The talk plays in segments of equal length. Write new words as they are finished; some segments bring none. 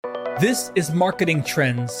This is Marketing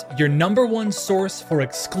Trends, your number one source for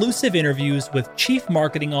exclusive interviews with chief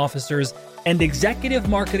marketing officers and executive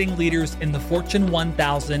marketing leaders in the Fortune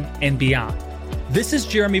 1000 and beyond. This is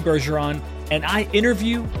Jeremy Bergeron, and I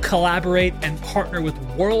interview, collaborate, and partner with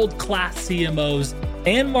world-class CMOs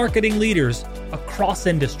and marketing leaders across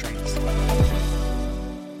industries.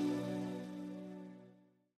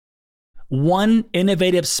 One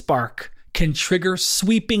innovative spark can trigger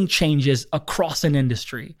sweeping changes across an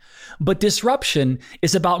industry. But disruption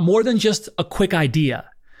is about more than just a quick idea.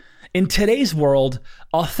 In today's world,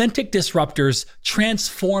 authentic disruptors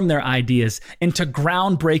transform their ideas into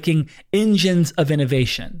groundbreaking engines of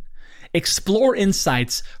innovation. Explore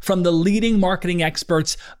insights from the leading marketing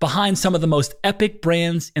experts behind some of the most epic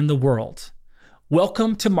brands in the world.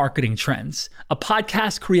 Welcome to Marketing Trends, a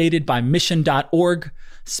podcast created by Mission.org,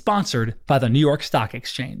 sponsored by the New York Stock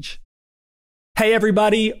Exchange. Hey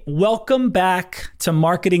everybody, welcome back to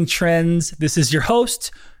Marketing Trends. This is your host,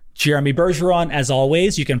 Jeremy Bergeron. As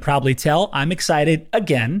always, you can probably tell I'm excited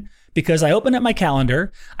again because I open up my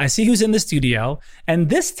calendar, I see who's in the studio, and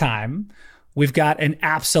this time we've got an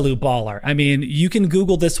absolute baller. I mean, you can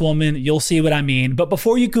Google this woman, you'll see what I mean. But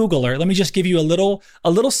before you Google her, let me just give you a little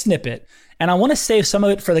snippet. And I want to save some of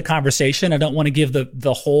it for the conversation. I don't want to give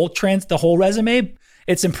the whole resume.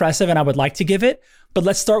 It's impressive and I would like to give it, but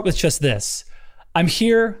let's start with just this. I'm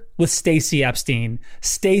here with Stacey Epstein.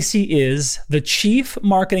 Stacey is the Chief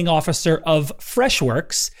Marketing Officer of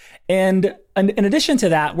Freshworks. And in addition to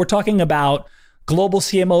that, we're talking about Global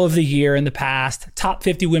CMO of the Year in the past, top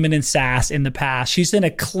 50 women in SaaS in the past. She's an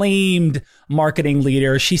acclaimed marketing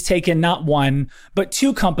leader. She's taken not one, but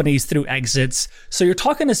two companies through exits. So you're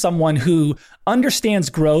talking to someone who understands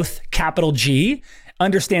growth, capital G,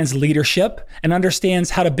 understands leadership, and understands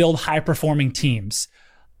how to build high-performing teams.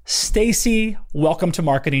 Stacey, welcome to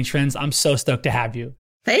Marketing Trends. I'm so stoked to have you.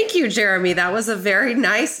 Thank you, Jeremy. That was a very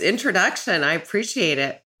nice introduction. I appreciate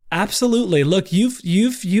it. Absolutely. Look, you've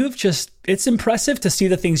just, it's impressive to see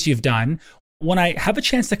the things you've done. When I have a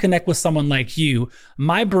chance to connect with someone like you,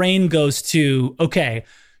 my brain goes to, okay,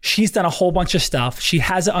 she's done a whole bunch of stuff. She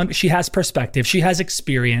has perspective. She has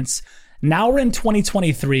experience. Now we're in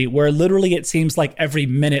 2023 where literally it seems like every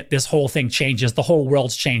minute this whole thing changes. The whole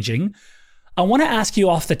world's changing. I want to ask you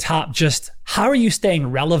off the top, just how are you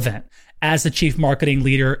staying relevant as the chief marketing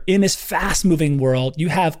leader in this fast moving world? You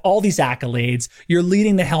have all these accolades. You're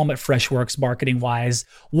leading the helm at Freshworks marketing wise.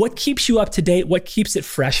 What keeps you up to date? What keeps it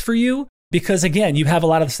fresh for you? Because again, you have a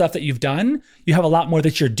lot of the stuff that you've done. You have a lot more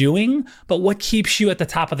that you're doing, but what keeps you at the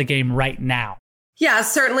top of the game right now? Yeah,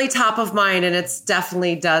 certainly top of mind. And it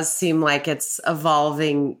definitely does seem like it's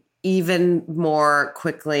evolving even more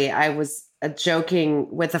quickly. I was joking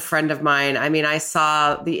with a friend of mine. I mean, I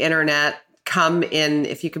saw the internet come in,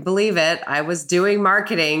 if you can believe it. I was doing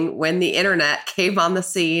marketing when the internet came on the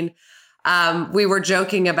scene. We were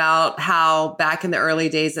joking about how back in the early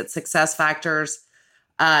days at SuccessFactors,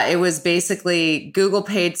 it was basically Google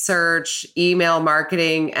paid search, email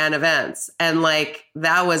marketing, and events. And like,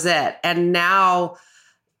 that was it. And now,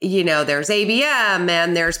 you know, there's ABM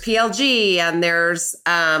and there's PLG and there's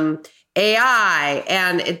AI.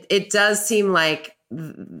 And it does seem like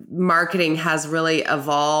marketing has really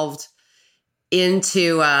evolved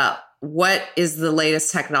into what is the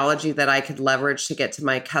latest technology that I could leverage to get to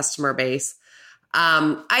my customer base.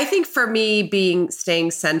 I think for me,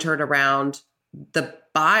 staying centered around the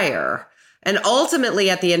buyer and ultimately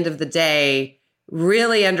at the end of the day,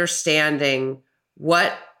 really understanding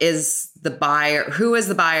what is the buyer, who is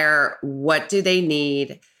the buyer, what do they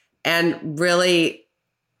need, and really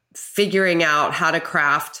figuring out how to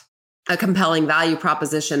craft a compelling value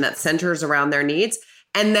proposition that centers around their needs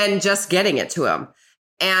and then just getting it to them.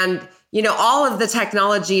 And, you know, all of the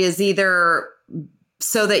technology is either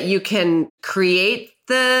so that you can create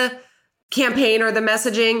the campaign or the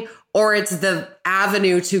messaging, or it's the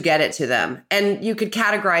avenue to get it to them. And you could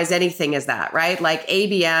categorize anything as that, right? Like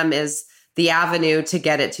ABM is the avenue to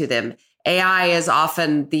get it to them. AI is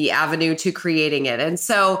often the avenue to creating it. And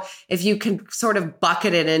so if you can sort of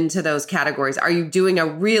bucket it into those categories, are you doing a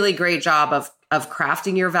really great job of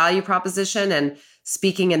crafting your value proposition and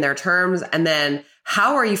speaking in their terms? And then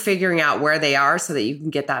how are you figuring out where they are so that you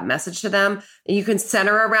can get that message to them? And you can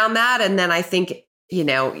center around that. And then I think, you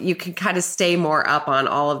know, you can kind of stay more up on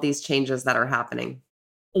all of these changes that are happening.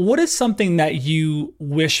 What is something that you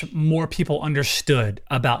wish more people understood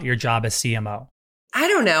about your job as CMO? I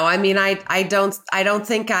don't know. I mean, I don't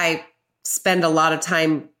think I spend a lot of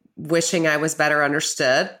time wishing I was better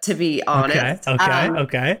understood, to be honest.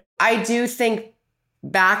 Okay. I do think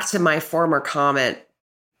back to my former comment,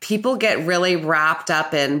 people get really wrapped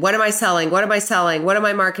up in what am I selling? What am I selling? What am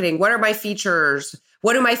I marketing? What are my features?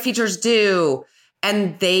 What do my features do?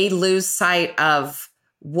 And they lose sight of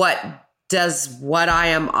what does what I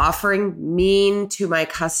am offering mean to my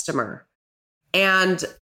customer. And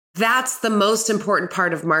that's the most important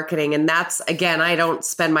part of marketing. And that's, again, I don't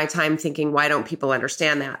spend my time thinking, why don't people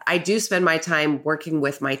understand that? I do spend my time working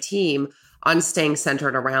with my team on staying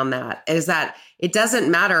centered around that, is that it doesn't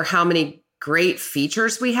matter how many great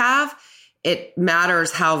features we have. It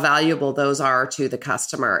matters how valuable those are to the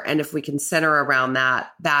customer. And if we can center around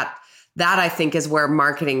that I think is where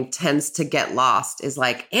marketing tends to get lost, is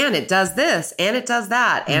like, and it does this, and it does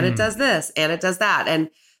that, and it does this, and it does that. And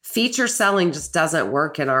feature selling just doesn't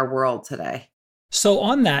work in our world today. So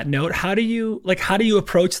on that note, how do you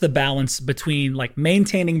approach the balance between like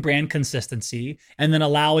maintaining brand consistency and then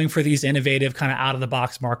allowing for these innovative kind of out of the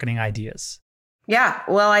box marketing ideas? Yeah,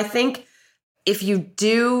 well, I think if you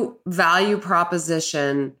do value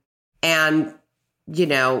proposition and,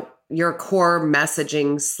 your core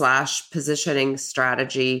messaging / positioning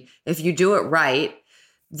strategy, if you do it right,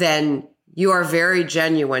 then you are very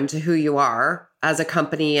genuine to who you are as a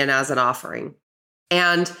company and as an offering.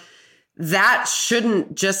 And that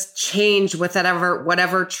shouldn't just change with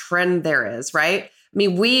whatever trend there is, right? I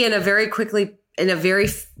mean, we in a very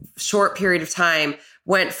short period of time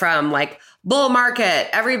went from like bull market,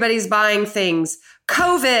 everybody's buying things,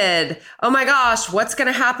 COVID, oh my gosh, what's going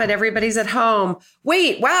to happen? Everybody's at home.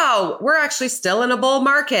 Wait, wow, we're actually still in a bull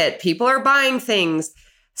market. People are buying things.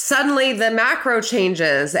 Suddenly the macro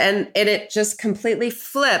changes and it just completely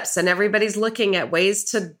flips and everybody's looking at ways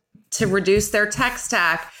to reduce their tech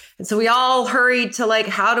stack. And so we all hurried to like,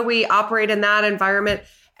 how do we operate in that environment?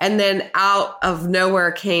 And then out of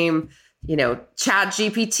nowhere came, Chat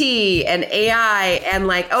GPT and AI and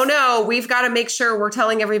like, oh no, we've got to make sure we're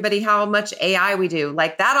telling everybody how much AI we do.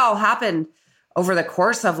 Like that all happened over the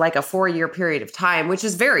course of like a 4-year period of time, which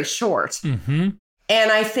is very short. Mm-hmm.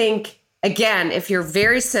 And I think, again, if you're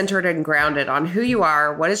very centered and grounded on who you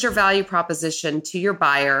are, what is your value proposition to your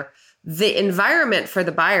buyer, the environment for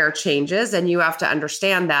the buyer changes and you have to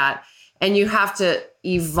understand that. And you have to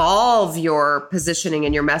evolve your positioning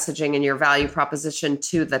and your messaging and your value proposition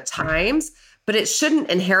to the times, but it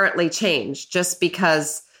shouldn't inherently change just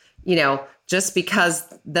because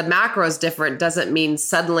the macro is different doesn't mean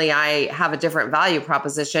suddenly I have a different value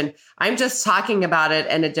proposition. I'm just talking about it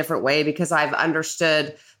in a different way because I've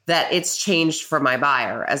understood that it's changed for my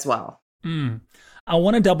buyer as well. I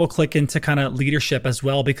want to double click into kind of leadership as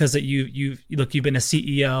well, because you've been a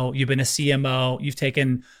CEO, you've been a CMO, you've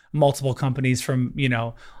taken multiple companies from,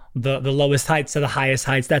 the lowest heights to the highest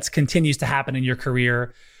heights. That continues to happen in your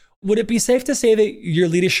career. Would it be safe to say that your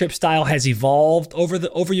leadership style has evolved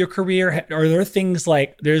over your career? Are there things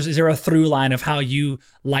like, is there a through line of how you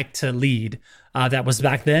like to lead that was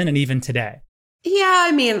back then and even today? Yeah,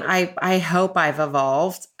 I mean, I hope I've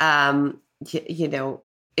evolved.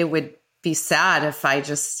 It would be sad if I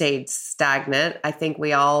just stayed stagnant. I think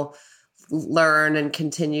we all learn and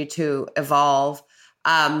continue to evolve.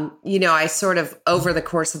 I sort of over the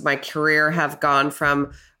course of my career have gone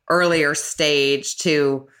from earlier stage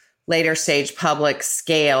to later stage public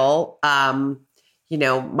scale. I've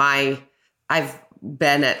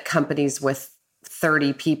been at companies with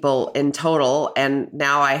 30 people in total, and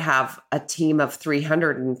now I have a team of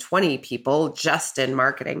 320 people just in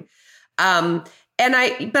marketing.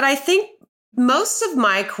 But I think most of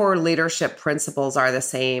my core leadership principles are the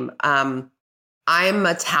same. I'm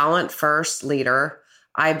a talent first leader.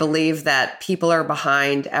 I believe that people are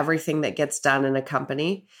behind everything that gets done in a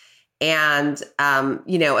company. And,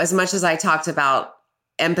 as much as I talked about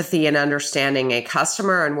empathy and understanding a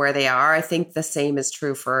customer and where they are, I think the same is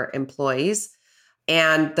true for employees.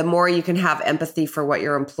 And the more you can have empathy for what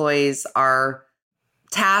your employees are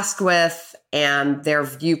tasked with and their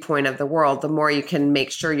viewpoint of the world, the more you can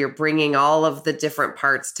make sure you're bringing all of the different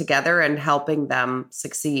parts together and helping them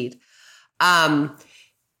succeed.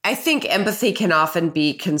 I think empathy can often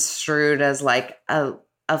be construed as like a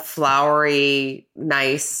flowery,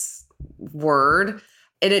 nice word.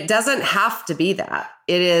 And it doesn't have to be that.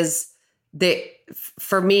 It is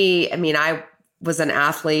for me, I mean, I was an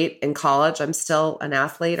athlete in college. I'm still an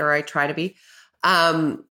athlete, or I try to be.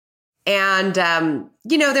 There's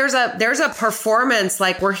a performance,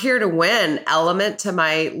 like we're here to win element to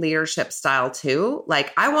my leadership style too.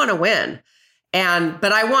 Like I want to win.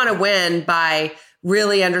 But I want to win by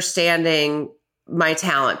really understanding my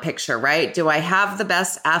talent picture, right? Do I have the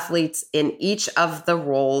best athletes in each of the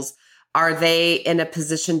roles? Are they in a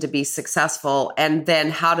position to be successful? And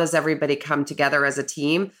then how does everybody come together as a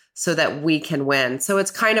team so that we can win? So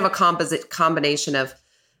it's kind of a combination of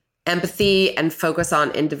empathy and focus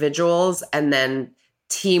on individuals, and then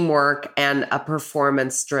teamwork and a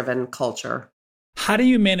performance-driven culture. How do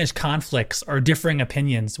you manage conflicts or differing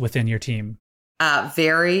opinions within your team?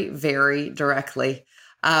 Very, very directly.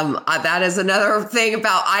 That is another thing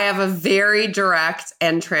about, I have a very direct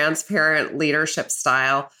and transparent leadership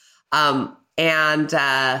style. It's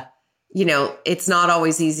not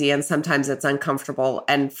always easy, and sometimes it's uncomfortable,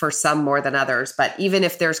 and for some more than others. But even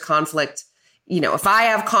if there's conflict, if I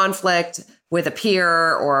have conflict with a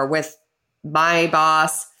peer or with my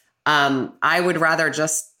boss, I would rather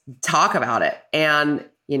just talk about it and,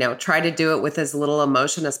 try to do it with as little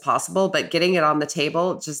emotion as possible. But getting it on the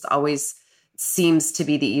table just always seems to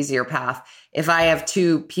be the easier path. If I have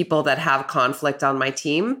two people that have conflict on my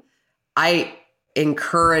team, I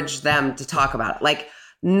encourage them to talk about it. Like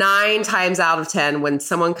 9 times out of 10, when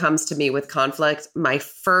someone comes to me with conflict, my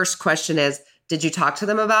first question is, did you talk to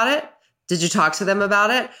them about it? Did you talk to them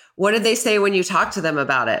about it? What did they say when you talked to them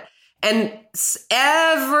about it? And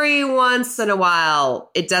every once in a while,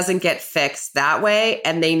 it doesn't get fixed that way,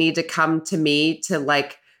 and they need to come to me to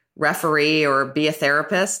like referee or be a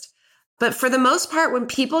therapist. But for the most part, when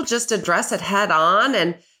people just address it head on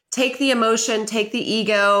and take the emotion, take the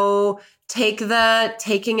ego,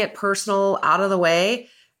 taking it personal out of the way,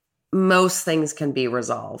 most things can be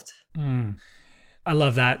resolved. I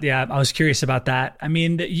love that. Yeah, I was curious about that. I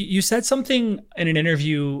mean, you said something in an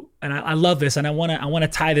interview, and I love this, and I want to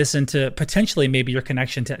tie this into potentially maybe your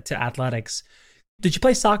connection to athletics. Did you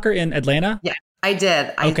play soccer in Atlanta? Yeah, I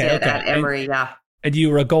did. I did at Emory. And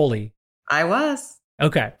you were a goalie. I was.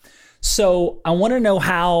 Okay, so I want to know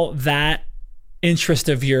how that interest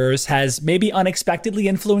of yours has maybe unexpectedly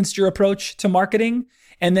influenced your approach to marketing.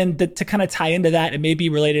 And then to kind of tie into that, and maybe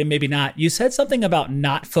related and maybe not, you said something about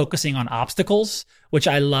not focusing on obstacles, which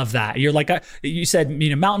I love that. You're like, you said,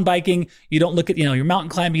 mountain biking, you don't look at, you're mountain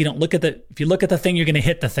climbing, you don't look at if you look at the thing, you're going to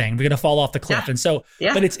hit the thing, you're going to fall off the cliff. Yeah. And so,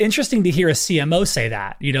 but it's interesting to hear a CMO say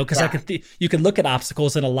that, because you could look at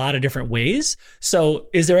obstacles in a lot of different ways. So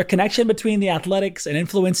is there a connection between the athletics and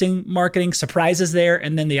influencing marketing, surprises there,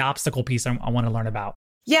 and then the obstacle piece I want to learn about?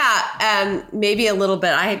 Yeah, and maybe a little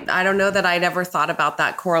bit. I don't know that I'd ever thought about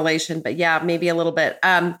that correlation, but yeah, maybe a little bit.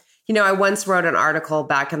 I once wrote an article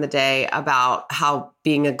back in the day about how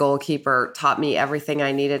being a goalkeeper taught me everything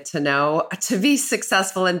I needed to know to be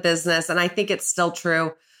successful in business. And I think it's still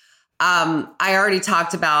true. I already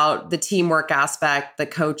talked about the teamwork aspect, the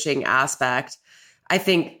coaching aspect. I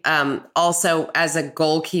think also as a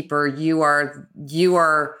goalkeeper, you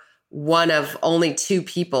are one of only 2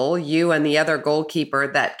 people, you and the other goalkeeper,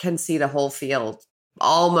 that can see the whole field,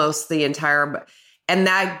 almost the entire. And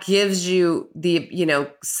that gives you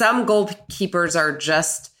some goalkeepers are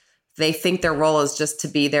just, they think their role is just to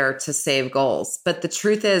be there to save goals. But the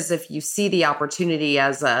truth is, if you see the opportunity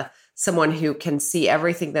as someone who can see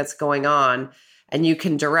everything that's going on, and you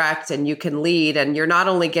can direct and you can lead, and you're not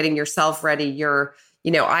only getting yourself ready,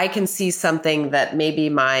 I can see something that maybe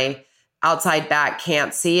my outside back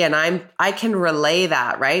can't see, and I can relay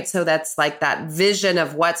that, right? So that's like that vision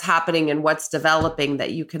of what's happening and what's developing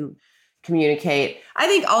that you can communicate. I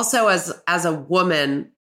think also as a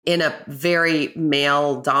woman in a very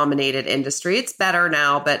male dominated industry, it's better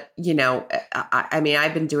now, but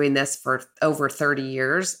I've been doing this for over 30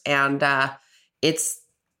 years, and it's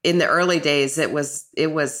in the early days, it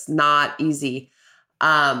was not easy.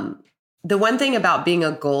 The one thing about being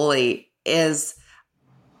a goalie is,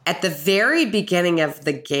 at the very beginning of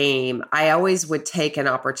the game, I always would take an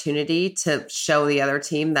opportunity to show the other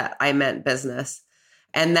team that I meant business.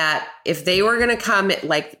 And that if they were going to come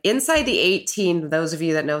like inside the 18, those of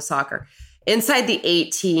you that know soccer, inside the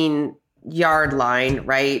 18-yard line,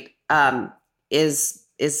 right,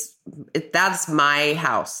 that's my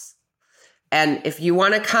house. And if you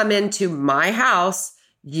want to come into my house,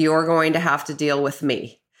 you're going to have to deal with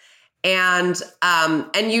me. And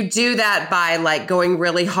you do that by like going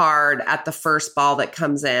really hard at the first ball that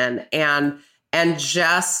comes in, and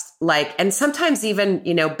just like, and sometimes even,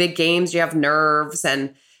 big games, you have nerves,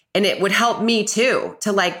 and it would help me too,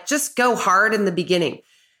 to like, just go hard in the beginning.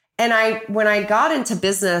 And when I got into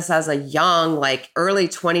business as a young, like early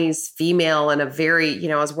 20s female, and a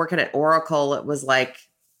very, I was working at Oracle, it was like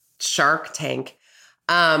Shark Tank.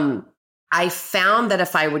 I found that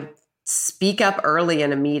if I would speak up early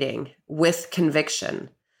in a meeting with conviction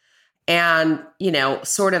and,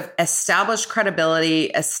 sort of establish credibility,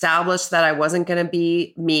 establish that I wasn't going to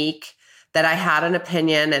be meek, that I had an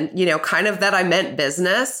opinion, and, kind of that I meant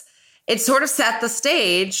business, it sort of set the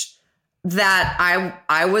stage that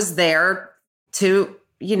I was there to,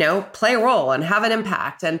 play a role and have an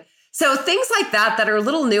impact. And So things like that are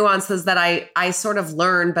little nuances that I sort of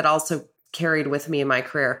learned, but also carried with me in my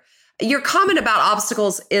career. Your comment about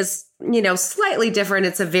obstacles is, slightly different.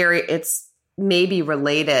 It's maybe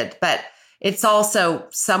related, but it's also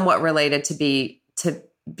somewhat related to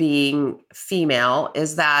being female,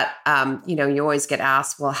 is that, you always get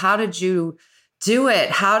asked, well, how did you do it?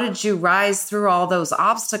 How did you rise through all those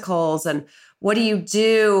obstacles? And what do you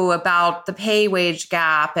do about the pay wage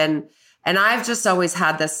gap? And I've just always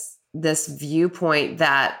had this viewpoint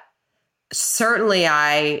that certainly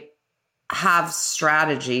I have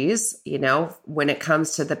strategies, when it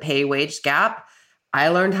comes to the pay wage gap. I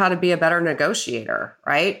learned how to be a better negotiator,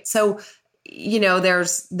 right? So,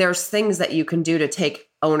 there's things that you can do to take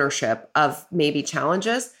ownership of maybe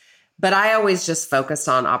challenges, but I always just focused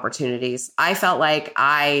on opportunities. I felt like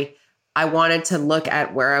I wanted to look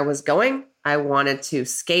at where I was going. I wanted to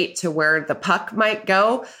skate to where the puck might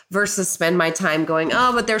go versus spend my time going,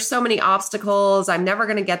 oh, but there's so many obstacles. I'm never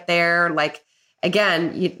going to get there. Like,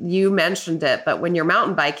 again, you mentioned it, but when you're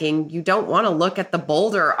mountain biking, you don't want to look at the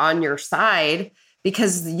boulder on your side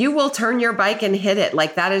because you will turn your bike and hit it.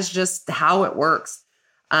 Like, that is just how it works.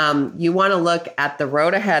 You want to look at the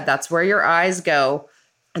road ahead. That's where your eyes go.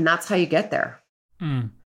 And that's how you get there.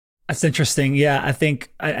 That's interesting. Yeah, I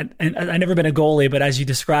think I've never been a goalie, but as you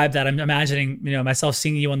described that, I'm imagining, myself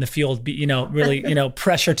seeing you on the field, really,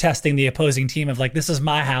 pressure testing the opposing team of like, this is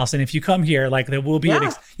my house. And if you come here, like there will be,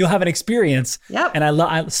 you'll have an experience. Yep. And I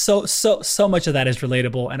love, so much of that is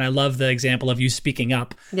relatable. And I love the example of you speaking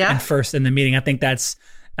up and first in the meeting. I think that's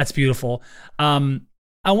beautiful.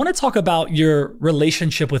 I want to talk about your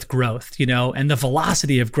relationship with growth, and the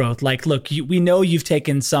velocity of growth. Like, look, we know you've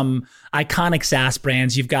taken some iconic SaaS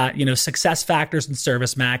brands. You've got, SuccessFactors and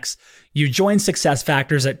ServiceMax. You joined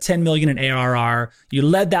SuccessFactors at 10 million in ARR. You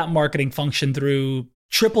led that marketing function through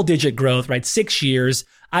triple digit growth, right? 6 years,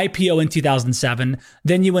 IPO in 2007.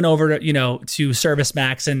 Then you went over to, to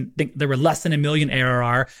ServiceMax and there were less than $1 million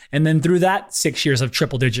ARR. And then through that 6 years of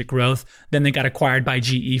triple digit growth, then they got acquired by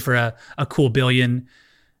GE for a cool $1 billion.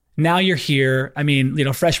 Now you're here. I mean,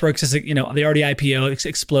 Freshworks is, they already IPO,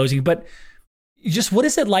 exploding, but just what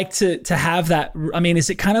is it like to have that? I mean, is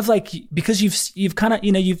it kind of like, because you've kind of,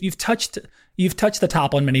 you've touched the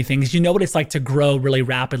top on many things, what it's like to grow really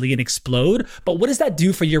rapidly and explode, but what does that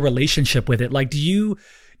do for your relationship with it? Like, do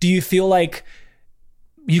you feel like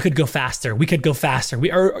you could go faster? We could go faster.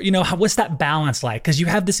 What's that balance like? Because you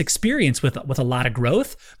have this experience with a lot of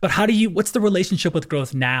growth, but what's the relationship with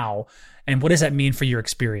growth now? And what does that mean for your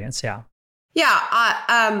experience? Yeah. Yeah.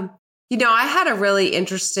 I had a really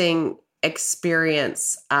interesting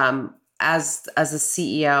experience as a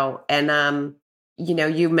CEO. And,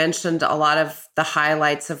 you mentioned a lot of the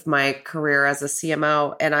highlights of my career as a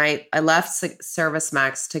CMO. And I left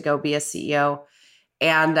ServiceMax to go be a CEO.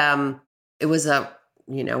 And it was a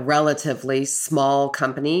relatively small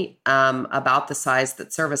company, about the size that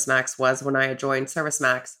ServiceMax was when I joined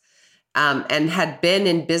ServiceMax. And had been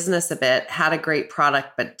in business a bit, had a great product,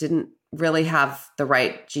 but didn't really have the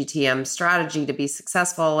right GTM strategy to be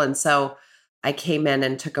successful. And so I came in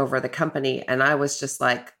and took over the company, and I was just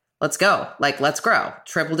like, let's go. Like, let's grow,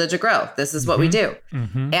 triple digit growth. This is what we do.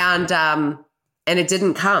 Mm-hmm. And it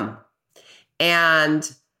didn't come.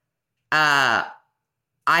 And I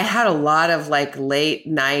had a lot of like late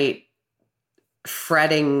night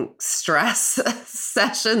fretting stress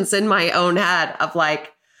sessions in my own head of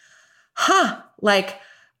like, I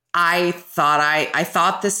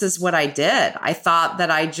thought this is what I did. I thought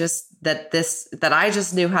that I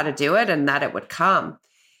just knew how to do it and that it would come.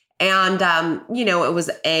 And, it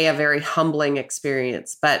was a very humbling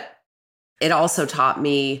experience, but it also taught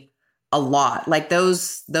me a lot. Like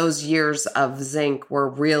those years of Zinc were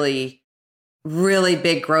really, really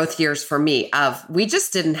big growth years for me we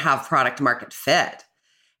just didn't have product market fit.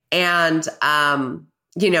 And,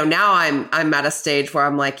 now I'm at a stage where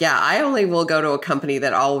I'm like, yeah, I only will go to a company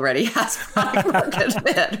that already has product market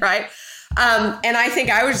fit, right? And I think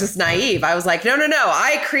I was just naive. I was like, no,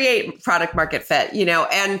 I create product market fit,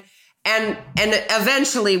 and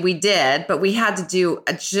eventually we did, but we had to do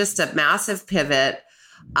just a massive pivot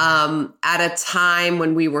at a time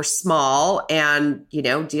when we were small and,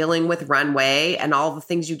 dealing with runway and all the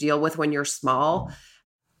things you deal with when you're small.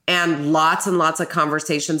 And lots of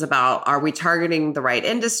conversations about, are we targeting the right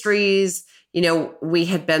industries? We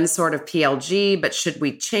had been sort of PLG, but should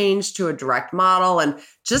we change to a direct model? And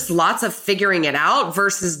just lots of figuring it out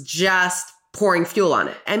versus just pouring fuel on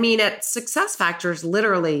it. I mean, at SuccessFactors,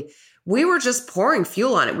 literally, we were just pouring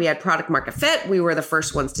fuel on it. We had product market fit. We were the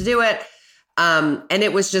first ones to do it. And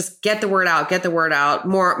it was just get the word out,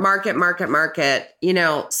 more market.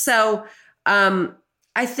 So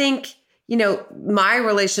I think, my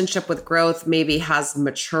relationship with growth maybe has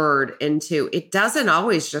matured into it doesn't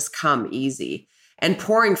always just come easy. And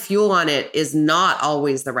pouring fuel on it is not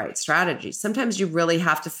always the right strategy. Sometimes you really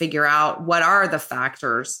have to figure out what are the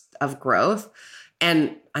factors of growth.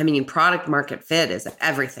 And I mean, product market fit is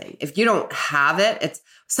everything. If you don't have it, it's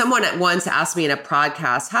someone at once asked me in a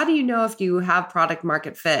podcast, how do you know if you have product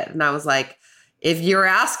market fit? And I was like, if you're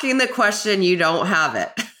asking the question, you don't have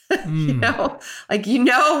it.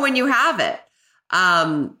 When you have it.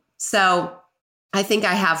 So I think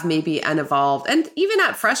I have maybe an evolved, and even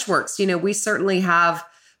at Freshworks, we certainly have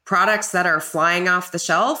products that are flying off the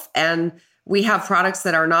shelf, and we have products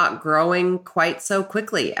that are not growing quite so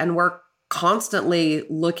quickly. And we're constantly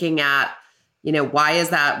looking at, why is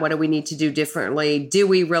that? What do we need to do differently? Do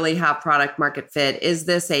we really have product market fit? Is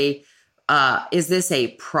this a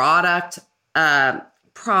product?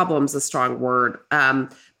 Problem's a strong word.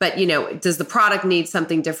 But does the product need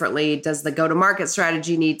something differently? Does the go-to-market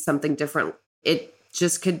strategy need something different? It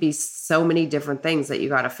just could be so many different things that you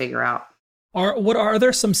got to figure out. Are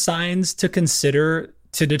there some signs to consider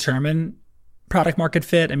to determine product market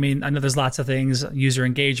fit? I mean, I know there's lots of things, user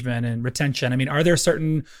engagement and retention. I mean, are there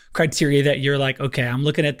certain criteria that you're like, okay, I'm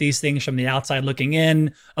looking at these things from the outside looking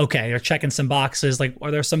in. Okay, you're checking some boxes. Like,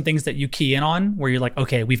 are there some things that you key in on where you're like,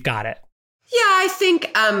 okay, we've got it? Yeah, I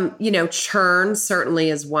think, churn certainly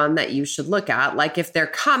is one that you should look at. Like if they're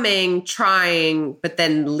coming, trying, but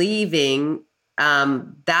then leaving,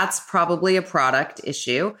 that's probably a product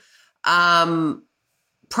issue. Probably,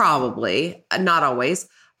 not always.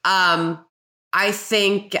 I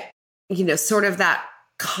think, sort of that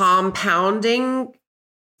compounding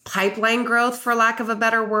pipeline growth, for lack of a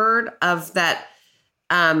better word, of that,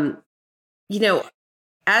 as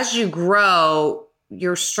you grow,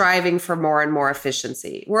 you're striving for more and more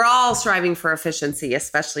efficiency. We're all striving for efficiency,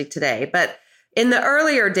 especially today. But in the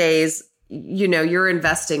earlier days, you're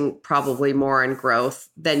investing probably more in growth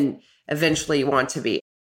than eventually you want to be.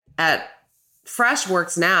 At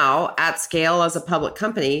Freshworks now, at scale as a public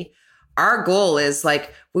company, our goal is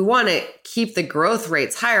we want to keep the growth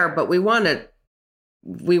rates higher, but we want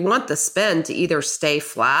the spend to either stay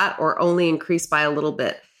flat or only increase by a little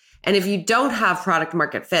bit. And if you don't have product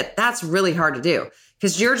market fit, that's really hard to do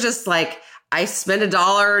because you're just I spend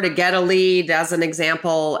 $1 to get a lead as an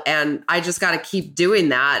example, and I just got to keep doing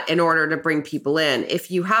that in order to bring people in.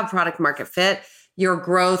 If you have product market fit, your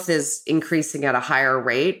growth is increasing at a higher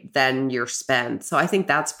rate than your spend. So I think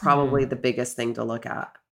that's probably the biggest thing to look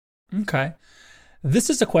at. Okay.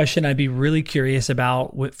 This is a question I'd be really curious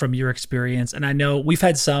about from your experience. And I know we've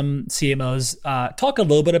had some CMOs talk a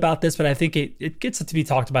little bit about this, but I think it gets to be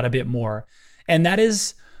talked about a bit more. And that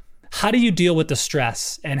is, how do you deal with the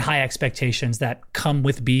stress and high expectations that come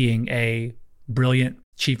with being a brilliant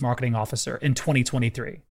chief marketing officer in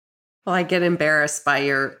 2023? Well, I get embarrassed by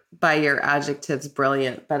your adjectives,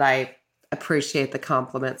 brilliant, but I appreciate the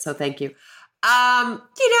compliment. So thank you.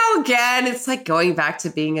 Again, it's like going back to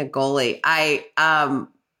being a goalie.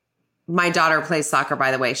 My daughter plays soccer,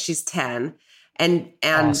 by the way. She's 10 and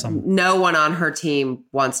awesome. No one on her team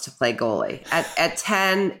wants to play goalie. At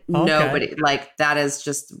 10, nobody, that is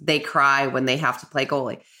just, they cry when they have to play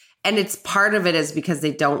goalie. And it's part of it is because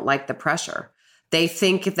they don't like the pressure. They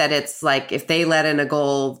think that it's if they let in a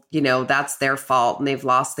goal, that's their fault and they've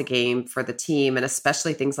lost the game for the team, and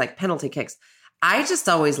especially things like penalty kicks. I just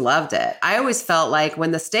always loved it. I always felt like when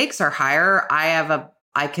the stakes are higher, I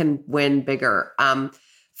can win bigger.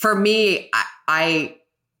 For me, I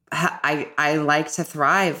like to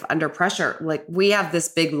thrive under pressure. We have this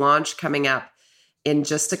big launch coming up in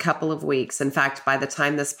just a couple of weeks. In fact, by the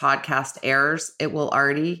time this podcast airs, it will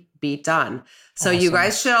already be done. So awesome. You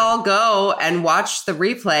guys should all go and watch the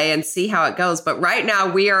replay and see how it goes. But right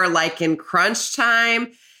now we are in crunch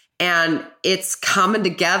time. And it's coming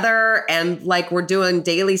together, and we're doing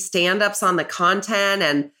daily stand-ups on the content,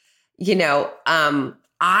 and it's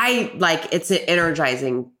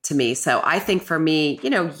energizing to me. So I think for me,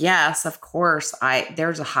 yes, of course,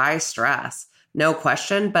 there's a high stress, no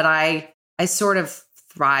question, but I sort of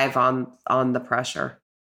thrive on the pressure.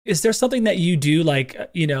 Is there something that you do,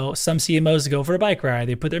 some CMOs go for a bike ride,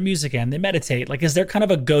 they put their music in, they meditate? Is there kind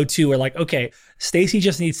of a go-to where okay, Stacey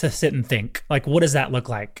just needs to sit and think? What does that look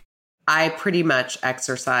like? I pretty much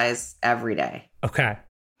exercise every day. Okay.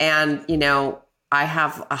 And, I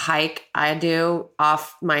have a hike I do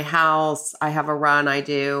off my house. I have a run I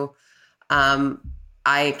do. I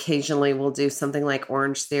occasionally will do something like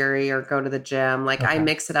Orange Theory or go to the gym. Okay. I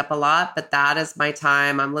mix it up a lot, but that is my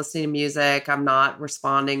time. I'm listening to music. I'm not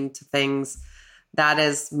responding to things. That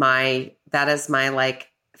is my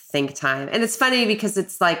think time. And it's funny because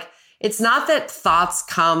it's it's not that thoughts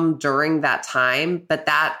come during that time, but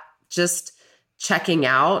that just checking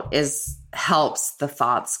out helps the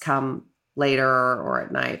thoughts come later or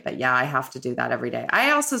at night. But yeah, I have to do that every day.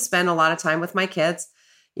 I also spend a lot of time with my kids.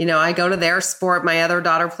 I go to their sport. My other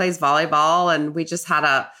daughter plays volleyball, and we just had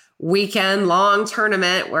a weekend long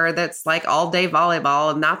tournament where that's like all day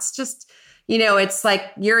volleyball. And that's just, it's like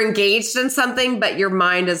you're engaged in something, but your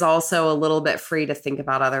mind is also a little bit free to think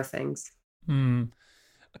about other things.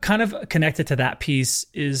 Kind of connected to that piece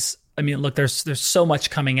is, look, there's so much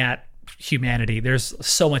coming at humanity. There's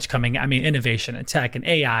so much coming. Innovation and tech and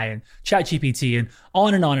AI and ChatGPT and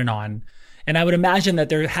on and on and on. And I would imagine that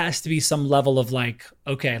there has to be some level of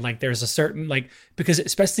there's a certain, because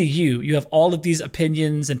especially you have all of these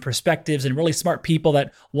opinions and perspectives and really smart people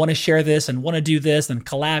that want to share this and want to do this and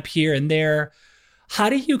collab here and there. How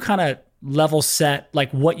do you kind of level set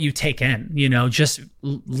what you take in, just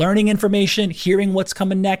learning information, hearing what's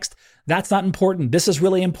coming next? That's not important. This is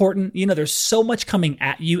really important. There's so much coming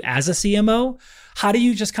at you as a CMO. How do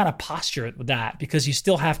you just kind of posture it with that? Because you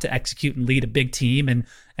still have to execute and lead a big team and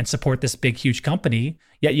support this big, huge company.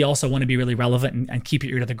 Yet you also want to be really relevant and keep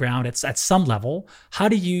your ear to the ground at some level. How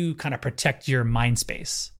do you kind of protect your mind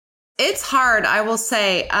space? It's hard. I will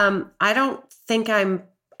say, I don't think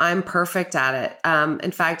I'm perfect at it.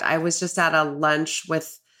 In fact, I was just at a lunch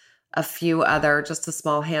with a few other, just a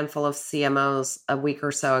small handful of CMOs a week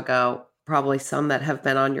or so ago, probably some that have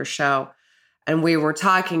been on your show. And we were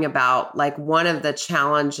talking about one of the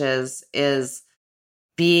challenges is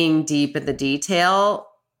being deep in the detail,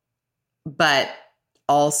 but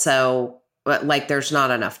also there's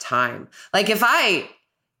not enough time. If I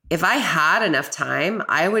had enough time,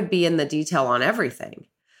 I would be in the detail on everything.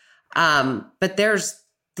 But there's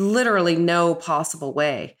literally no possible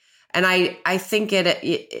way. And I think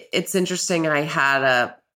it's interesting. I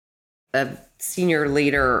had a senior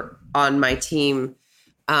leader on my team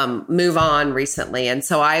move on recently. And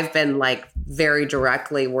so I've been very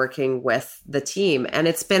directly working with the team, and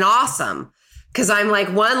it's been awesome because I'm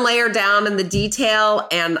one layer down in the detail,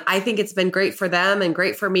 and I think it's been great for them and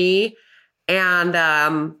great for me. And,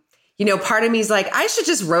 part of me is I should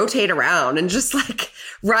just rotate around and just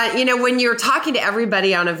run, when you're talking to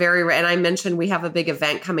everybody on and I mentioned we have a big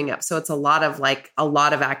event coming up. So it's a lot of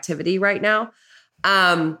activity right now.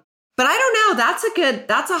 But I don't know,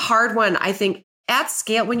 that's a hard one. I think at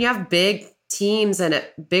scale, when you have big teams and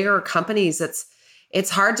at bigger companies, it's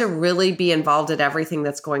hard to really be involved at everything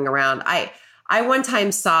that's going around. I one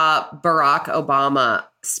time saw Barack Obama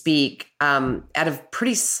speak at a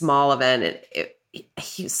pretty small event.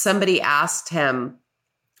 Somebody asked him,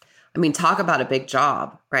 talk about a big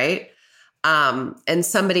job, right? And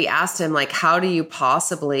somebody asked him, how do you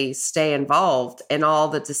possibly stay involved in all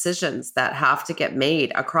the decisions that have to get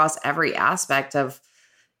made across every aspect of,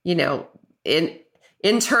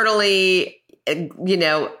 internally,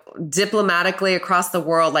 diplomatically across the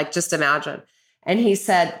world, just imagine. And he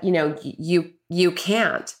said, you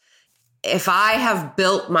can't. If I have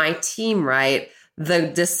built my team right, the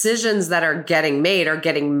decisions that are getting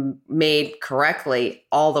made correctly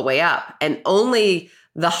all the way up. And only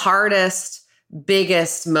the hardest,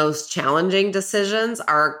 biggest, most challenging decisions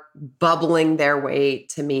are bubbling their way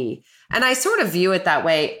to me. And I sort of view it that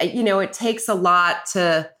way. It takes a lot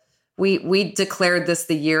we declared this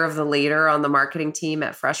the year of the leader on the marketing team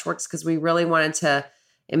at Freshworks because we really wanted to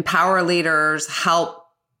empower leaders, help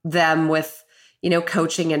them with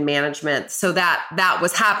coaching and management. So that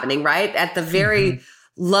was happening, right? At the very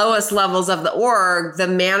lowest levels of the org, the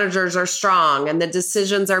managers are strong and the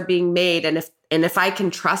decisions are being made. And if I can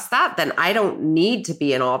trust that, then I don't need to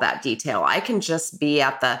be in all that detail. I can just be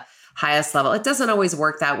at the highest level. It doesn't always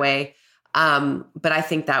work that way. But I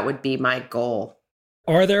think that would be my goal.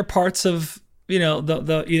 Are there parts of,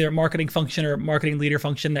 the either marketing function or marketing leader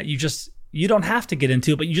function that you don't have to get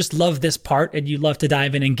into, but you just love this part and you love to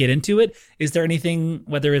dive in and get into it? Is there anything,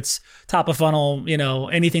 whether it's top of funnel,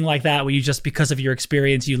 anything like that, where you just, because of your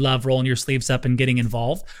experience, you love rolling your sleeves up and getting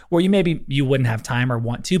involved, where you wouldn't have time or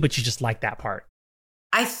want to, but you just like that part?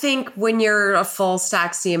 I think when you're a full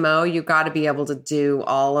stack CMO, you got to be able to do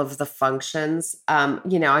all of the functions.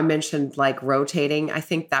 I mentioned rotating. I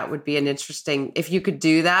think that would be an interesting, if you could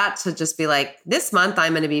do that, to just be this month,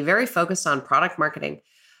 I'm going to be very focused on product marketing.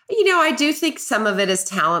 I do think some of it is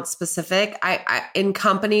talent specific. I in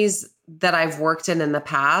companies that I've worked in the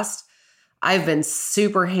past, I've been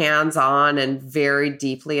super hands-on and very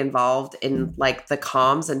deeply involved in the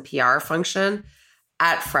comms and PR function.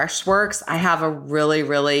 At Freshworks, I have a really,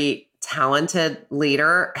 really talented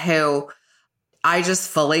leader who I just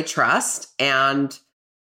fully trust. And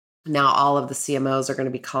now all of the CMOs are going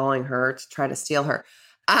to be calling her to try to steal her.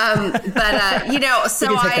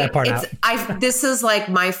 So this is like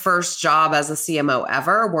my first job as a CMO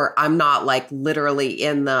ever, where I'm not like literally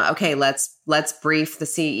in the, okay, let's brief the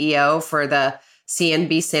CEO for the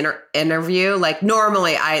CNBC interview. Like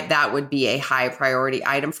normally that would be a high priority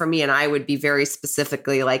item for me. And I would be very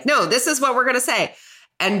specifically like, no, this is what we're going to say.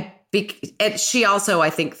 And she also, I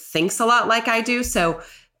think, thinks a lot like I do. So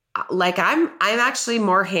like I'm actually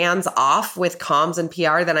more hands off with comms and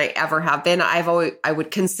PR than I ever have been. I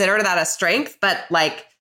would consider that a strength, but like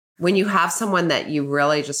when you have someone that you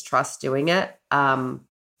really just trust doing it,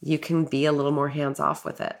 you can be a little more hands off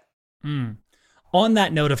with it. On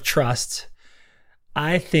that note of trust,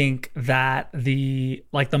 I think that the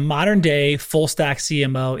modern day full stack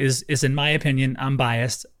CMO is in my opinion, I'm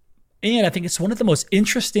biased, and I think it's one of the most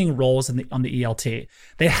interesting roles on the ELT.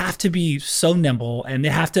 They have to be so nimble, and they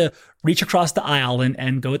have to reach across the aisle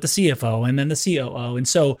and go with the CFO and then the COO. And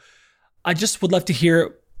so I just would love to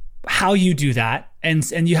hear how you do that. And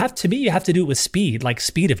you have to do it with speed, like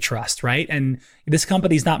speed of trust, right? And this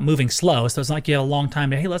company's not moving slow. So it's not like you have a long time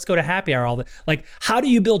to, hey, let's go to happy hour. Like, how do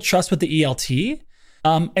you build trust with the ELT?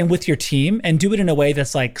 And with your team, and do it in a way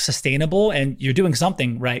that's like sustainable, and you're doing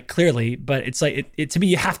something right, clearly, but it's like to me,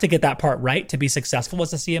 you have to get that part right to be successful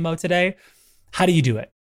as a CMO today. How do you do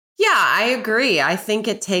it? Yeah, I agree. I think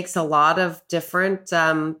it takes a lot of different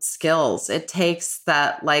skills. It takes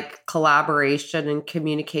that like collaboration and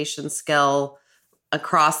communication skill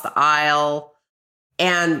across the aisle.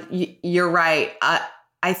 And you're right.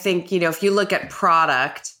 I think, if you look at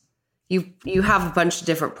product, you have a bunch of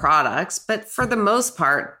different products, but for the most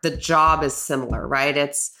part, the job is similar, right?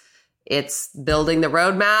 It's building the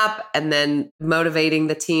roadmap and then motivating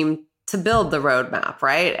the team to build the roadmap,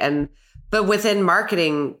 right? But within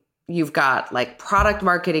marketing, you've got like product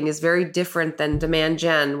marketing is very different than demand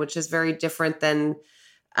gen, which is very different than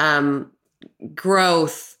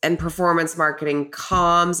growth and performance marketing,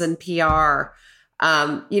 comms and PR.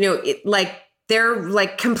 They're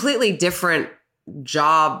like completely different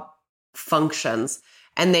job functions,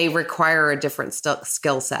 and they require a different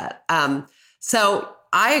skill set. So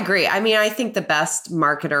I agree. I mean, I think the best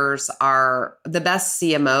marketers are the best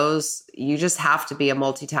CMOs. You just have to be a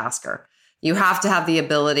multitasker. You have to have the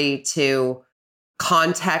ability to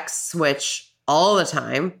context switch all the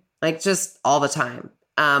time, like just all the time.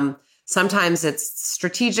 Sometimes it's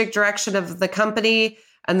strategic direction of the company,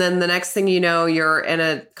 and then the next thing you know, you're in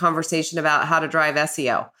a conversation about how to drive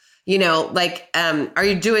SEO. Are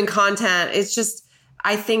you doing content? It's just,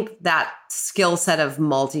 I think that skill set of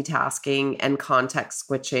multitasking and context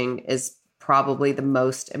switching is probably the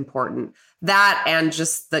most important. That and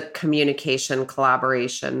just the communication,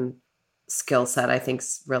 collaboration skill set, I think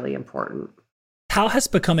is really important. How has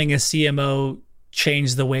becoming a CMO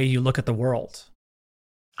changed the way you look at the world?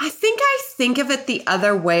 I think of it the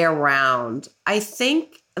other way around. I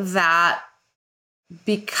think that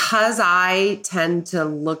because I tend to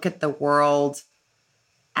look at the world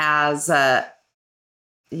as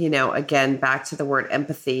again, back to the word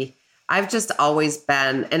empathy, I've just always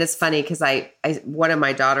been, and it's funny because I one of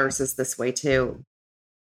my daughters is this way too.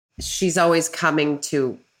 She's always coming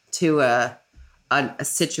to a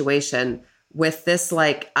situation with this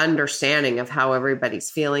like understanding of how everybody's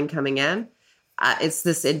feeling coming in. It's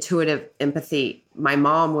this intuitive empathy. My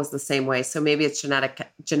mom was the same way. So maybe it's genetic,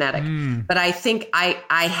 but I think I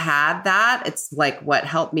had that. It's like what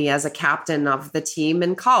helped me as a captain of the team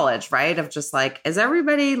in college, right? Of just like, is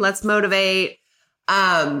everybody, let's motivate.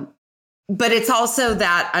 But it's also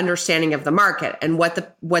that understanding of the market and what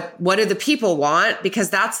do the people want? Because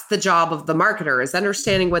that's the job of the marketer, is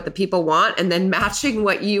understanding what the people want and then matching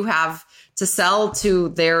what you have to sell to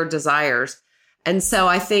their desires. And so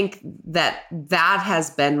I think that has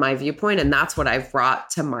been my viewpoint, and that's what I've brought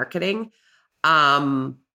to marketing,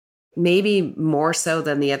 maybe more so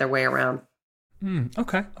than the other way around.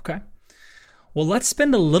 Okay. Well, let's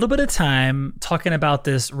spend a little bit of time talking about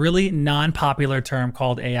this really non-popular term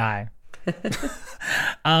called AI.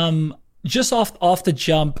 Just off the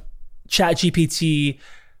jump, ChatGPT,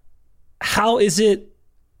 how is it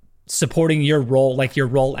supporting your role, like your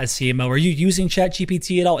role as CMO? Are you using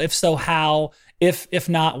ChatGPT at all? If so, how? If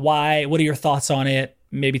not, why? What are your thoughts on it?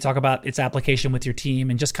 Maybe talk about its application with your team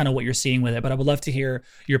and just kind of what you're seeing with it. But I would love to hear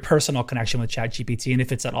your personal connection with ChatGPT and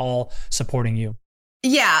if it's at all supporting you.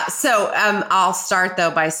 Yeah. So I'll start though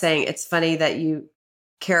by saying it's funny that you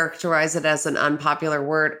characterize it as an unpopular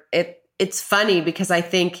word. It's funny because I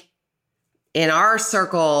think in our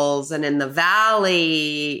circles and in the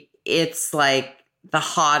Valley, it's like the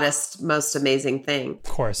hottest, most amazing thing. Of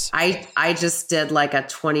course. I just did like a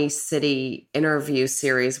 20 city interview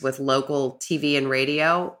series with local TV and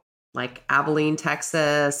radio like Abilene,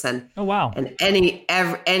 Texas, and Oh, wow. and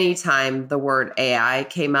any time the word AI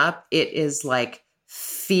came up, it is like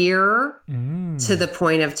fear to the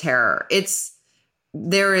point of terror.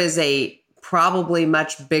 There is a probably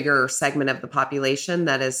much bigger segment of the population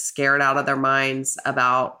that is scared out of their minds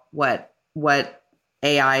about what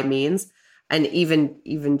AI means. And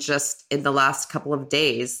even just in the last couple of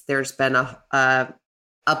days, there's been a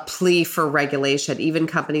plea for regulation. Even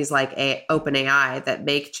companies like OpenAI that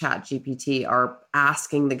make ChatGPT are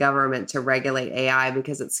asking the government to regulate AI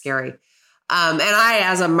because it's scary. And I,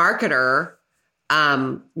 as a marketer,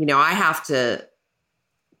 I have to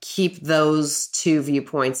keep those two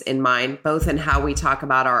viewpoints in mind, both in how we talk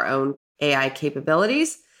about our own AI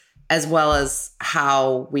capabilities, as well as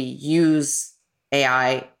how we use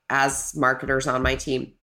AI as marketers on my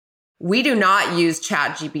team. We do not use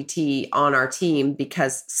ChatGPT on our team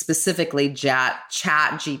because specifically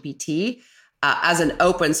ChatGPT as an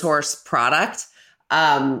open source product,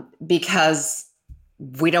 because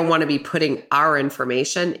we don't want to be putting our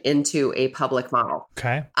information into a public model.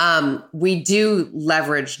 Okay. We do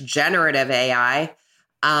leverage generative AI.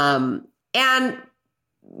 And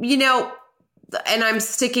I'm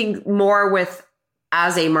sticking more with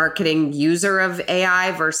as a marketing user of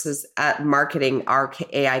AI versus at marketing our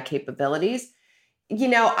AI capabilities.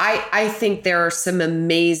 I think there are some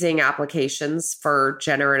amazing applications for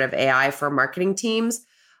generative AI for marketing teams.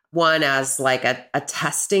 One as like a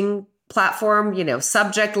testing platform,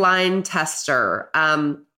 subject line tester,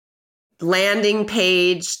 landing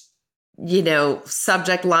page,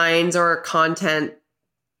 subject lines or content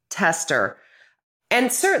tester.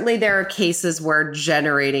 And certainly there are cases where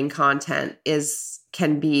generating content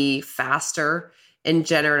can be faster in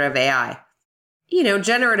generative AI.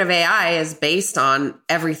 Generative AI is based on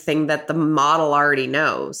everything that the model already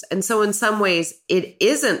knows. And so in some ways, it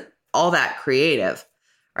isn't all that creative,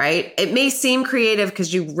 right? It may seem creative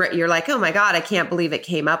because you're like, oh my God, I can't believe it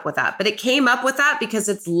came up with that. But it came up with that because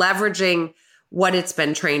it's leveraging what it's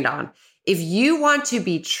been trained on. If you want to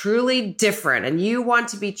be truly different and you want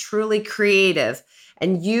to be truly creative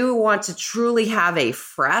and you want to truly have a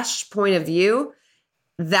fresh point of view,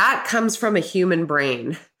 that comes from a human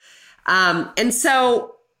brain. And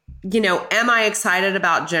so, am I excited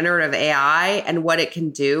about generative AI and what it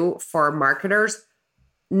can do for marketers?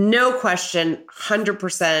 No question,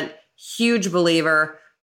 100%, huge believer.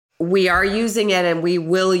 We are using it and we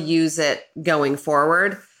will use it going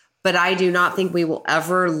forward. But I do not think we will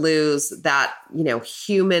ever lose that,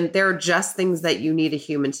 human. There are just things that you need a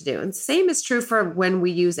human to do. And same is true for when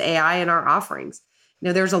we use AI in our offerings.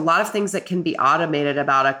 There's a lot of things that can be automated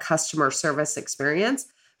about a customer service experience,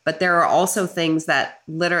 but there are also things that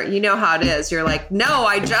literally, how it is. You're like, no,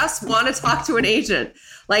 I just want to talk to an agent.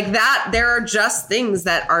 Like that, there are just things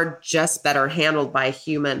that are just better handled by a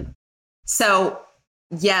human. So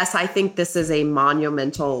yes, I think this is a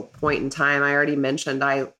monumental point in time. I already mentioned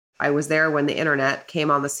I was there when the internet came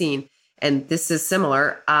on the scene, and this is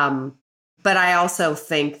similar. But I also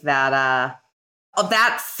think that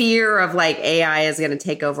that fear of like AI is going to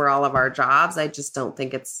take over all of our jobs, I just don't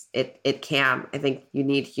think it can. I think you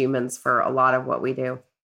need humans for a lot of what we do.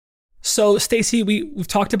 So Stacey, we've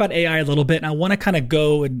talked about AI a little bit, and I want to kind of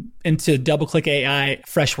go into DoubleClick AI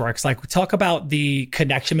Freshworks. Like, we talk about the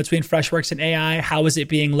connection between Freshworks and AI. How is it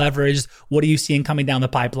being leveraged? What are you seeing coming down the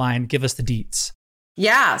pipeline? Give us the deets.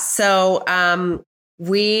 Yeah. So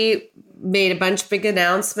we made a bunch of big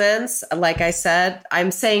announcements. Like I said, I'm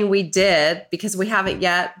saying we did because we haven't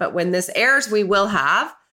yet, but when this airs, we will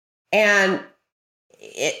have. And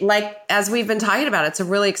as we've been talking about, it's a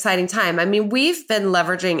really exciting time. I mean, we've been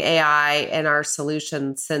leveraging AI in our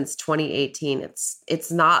solution since 2018.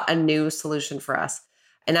 It's not a new solution for us.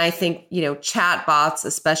 And I think, chat bots,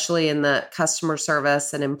 especially in the customer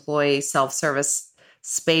service and employee self-service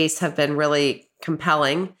space, have been really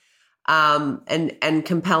compelling. And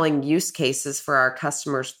compelling use cases for our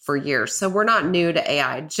customers for years. So we're not new to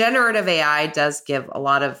AI. Generative AI does give a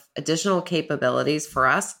lot of additional capabilities for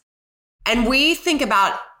us. And we think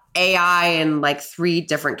about AI in like 3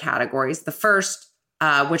 different categories. The first,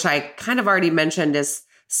 which I kind of already mentioned, is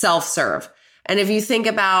self-serve. And if you think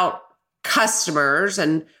about customers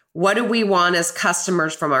and what do we want as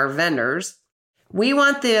customers from our vendors, we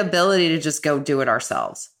want the ability to just go do it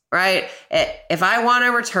ourselves. Right? If I want to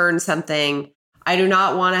return something, I do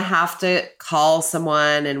not want to have to call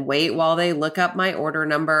someone and wait while they look up my order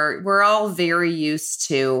number. We're all very used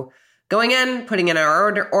to going in, putting in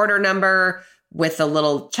our order number with a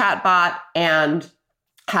little chat bot and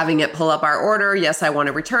having it pull up our order. Yes, I want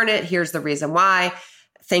to return it. Here's the reason why.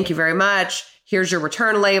 Thank you very much. Here's your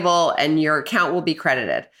return label and your account will be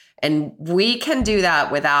credited. And we can do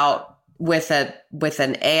that with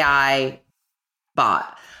an AI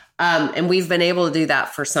bot. And we've been able to do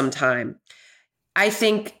that for some time. I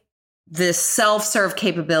think the self-serve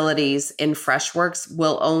capabilities in Freshworks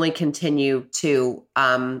will only continue to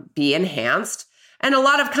be enhanced. And a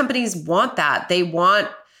lot of companies want that. They want,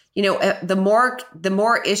 the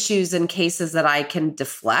more issues and cases that I can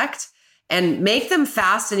deflect and make them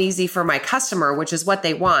fast and easy for my customer, which is what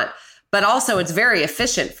they want. But also it's very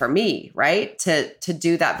efficient for me, right? To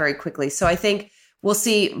do that very quickly. So I think we'll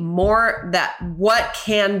see more that what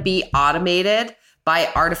can be automated by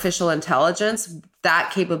artificial intelligence,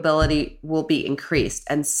 that capability will be increased.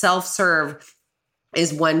 And self-serve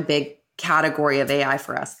is one big category of AI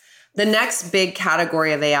for us. The next big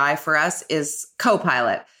category of AI for us is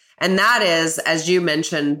Copilot. And that is, as you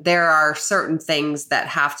mentioned, there are certain things that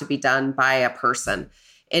have to be done by a person,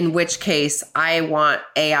 in which case I want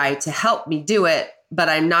AI to help me do it, but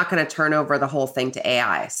I'm not going to turn over the whole thing to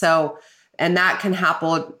AI. So, and that can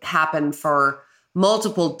happen for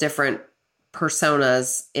multiple different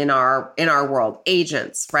personas in our world.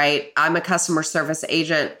 Agents, right? I'm a customer service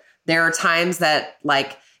agent. There are times that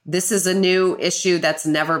this is a new issue that's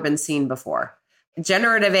never been seen before.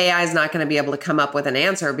 Generative AI is not going to be able to come up with an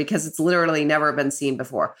answer because it's literally never been seen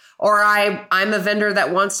before. Or I'm a vendor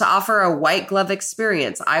that wants to offer a white glove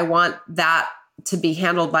experience. I want that to be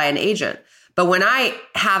handled by an agent. But when I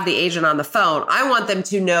have the agent on the phone, I want them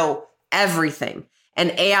to know everything.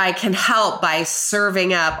 And AI can help by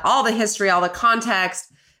serving up all the history, all the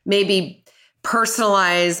context, maybe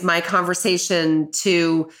personalize my conversation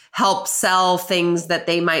to help sell things that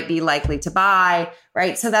they might be likely to buy,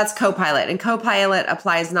 right? So that's Copilot. And Copilot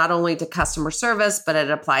applies not only to customer service, but it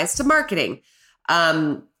applies to marketing.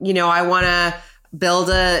 I want to build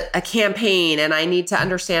a campaign and I need to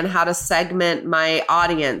understand how to segment my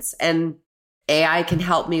audience, and AI can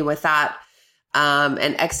help me with that.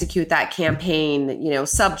 And execute that campaign,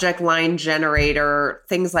 subject line generator,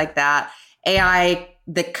 things like that. AI,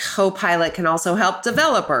 the Copilot can also help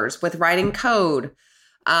developers with writing code.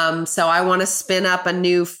 So I want to spin up a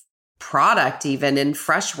new product even in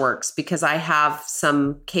Freshworks because I have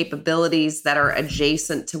some capabilities that are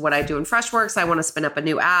adjacent to what I do in Freshworks. I want to spin up a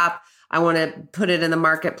new app. I want to put it in the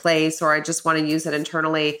marketplace, or I just want to use it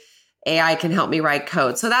internally. AI can help me write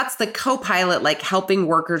code. So that's the Copilot, helping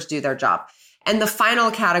workers do their job. And the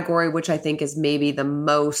final category, which I think is maybe the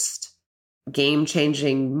most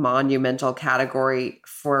game-changing, monumental category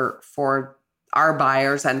for our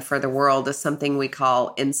buyers and for the world, is something we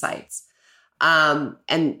call insights. And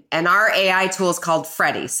our AI tool is called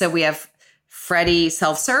Freddy. So we have Freddy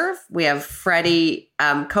Self-Serve, we have Freddy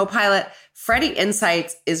Copilot. Freddy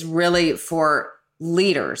Insights is really for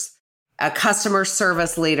leaders, a customer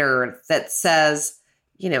service leader that says,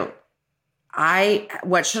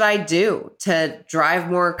 what should I do to drive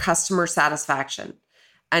more customer satisfaction?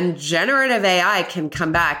 And generative AI can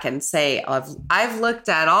come back and say, I've looked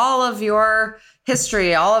at all of your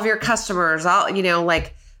history, all of your customers,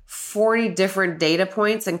 40 different data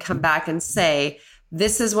points, and come back and say,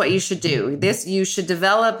 this is what you should do. You should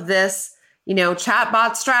develop this,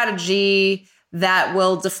 chatbot strategy that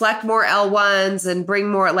will deflect more L1s and bring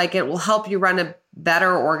more, it will help you run a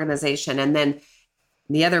better organization. And then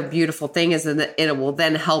the other beautiful thing is that it will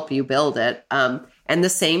then help you build it. And the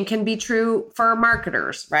same can be true for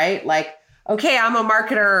marketers, right? Okay, I'm a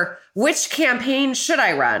marketer. Which campaign should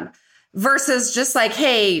I run? Versus just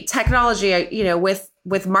hey, technology,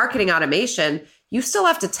 with marketing automation, you still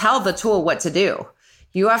have to tell the tool what to do.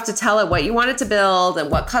 You have to tell it what you want it to build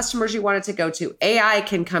and what customers you want it to go to. AI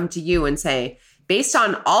can come to you and say, based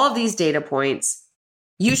on all of these data points,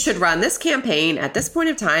 you should run this campaign at this point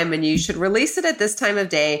of time, and you should release it at this time of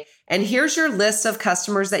day. And here's your list of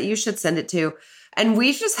customers that you should send it to. And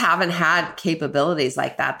we just haven't had capabilities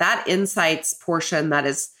like that. That insights portion that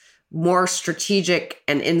is more strategic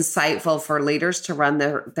and insightful for leaders to run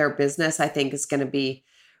their business, I think is going to be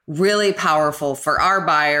really powerful for our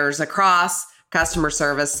buyers across customer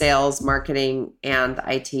service, sales, marketing, and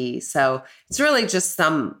IT. So it's really just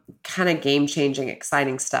some kind of game-changing,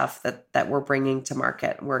 exciting stuff that we're bringing to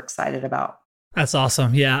market. We're excited about. That's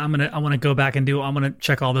awesome. Yeah, I'm gonna go back and I'm gonna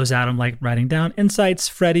check all those out. I'm writing down insights,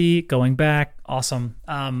 Freddy, going back. Awesome.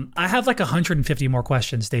 I have 150 more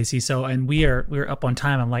questions, Stacey. So, and we're up on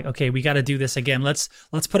time. I'm okay, we got to do this again. Let's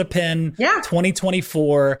put a pin. Yeah.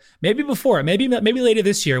 2024, maybe before, maybe later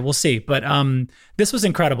this year. We'll see. But this was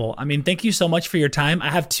incredible. Thank you so much for your time.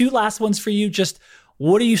 I have two last ones for you. Just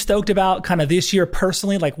what are you stoked about kind of this year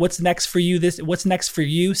personally? What's next for you? What's next for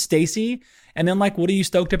you, Stacey? And then what are you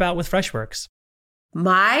stoked about with Freshworks?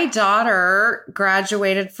 My daughter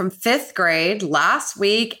graduated from 5th grade last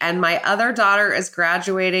week, and my other daughter is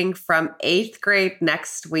graduating from 8th grade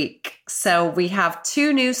next week. So we have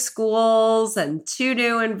 2 new schools and 2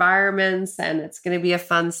 new environments, and it's going to be a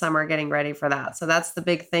fun summer getting ready for that. So that's the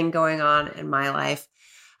big thing going on in my life.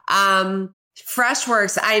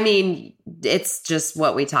 Freshworks, I mean, it's just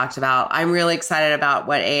what we talked about. I'm really excited about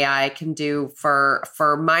what AI can do for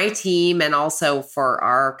my team and also for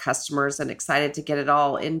our customers, and excited to get it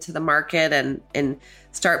all into the market and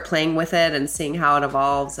start playing with it and seeing how it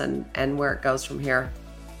evolves and where it goes from here.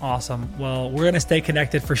 Awesome. Well, we're going to stay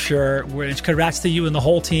connected for sure. Congrats to you and the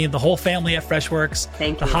whole team, the whole family at Freshworks.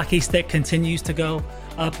 Thank you. The hockey stick continues to go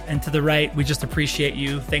up and to the right. We just appreciate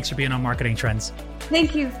you. Thanks for being on Marketing Trends.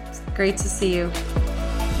 Thank you. It's great to see you.